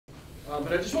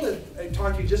But I just want to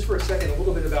talk to you just for a second a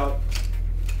little bit about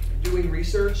doing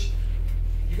research.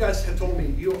 You guys have told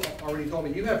me, you already told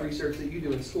me, you have research that you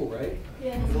do in school, right?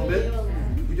 Yeah. A little bit?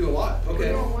 You do a lot,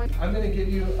 okay. I'm going to give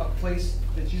you a place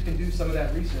that you can do some of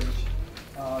that research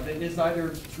that is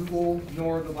neither Google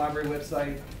nor the library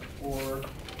website or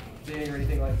Bing or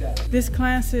anything like that. This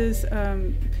class is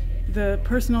the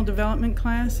personal development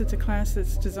class. It's a class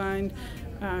that's designed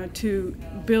to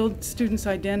build students'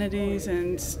 identities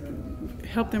and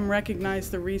help them recognize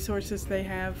the resources they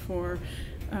have for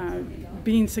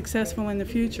being successful in the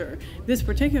future. This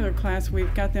particular class,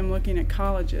 we've got them looking at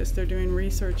colleges. They're doing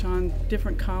research on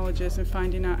different colleges and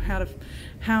finding out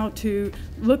how to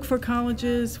look for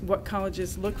colleges, what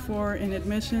colleges look for in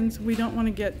admissions. We don't want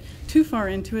to get too far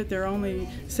into it. They're only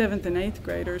 7th and 8th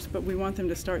graders, but we want them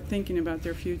to start thinking about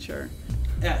their future.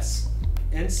 S,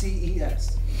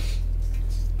 NCES.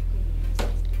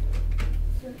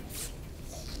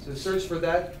 So search for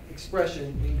that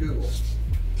expression in Google.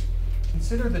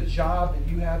 Consider the job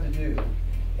that you have to do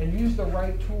and use the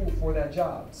right tool for that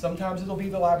job. Sometimes it'll be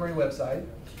the library website.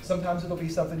 Sometimes it'll be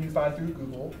something you find through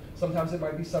Google. Sometimes it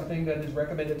might be something that is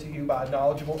recommended to you by a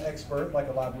knowledgeable expert like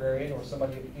a librarian or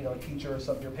somebody, a teacher or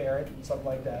something, your parent, something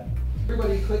like that.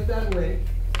 Everybody click that link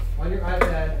on your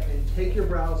iPad and take your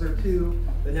browser to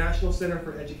the National Center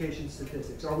for Education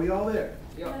Statistics. Are we all there?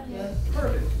 Yeah. Yes.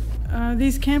 Perfect.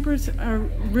 These campers are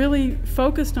really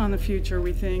focused on the future,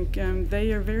 we think.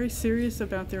 They are very serious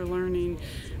about their learning,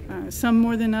 some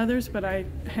more than others, but I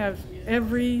have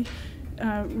every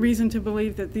reason to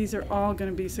believe that these are all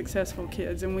going to be successful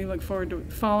kids, and we look forward to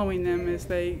following them as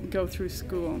they go through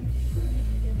school.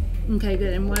 Okay,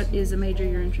 good. And what is a major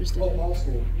you're interested in? All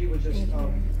school. You would just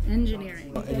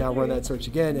engineering. And now run that search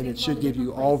again, and it should give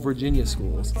you all Virginia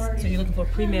schools. So you're looking for a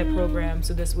pre-med program,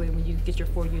 so this way when you get your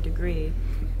 4-year degree,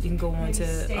 you can go on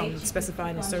to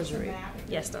specifying in surgery.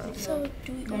 Yes, darling. So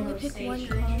do we only pick one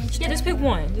college? Yeah, just pick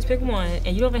one. Just pick one,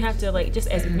 and you don't even have to just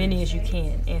as many as you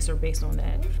can answer based on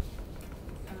that.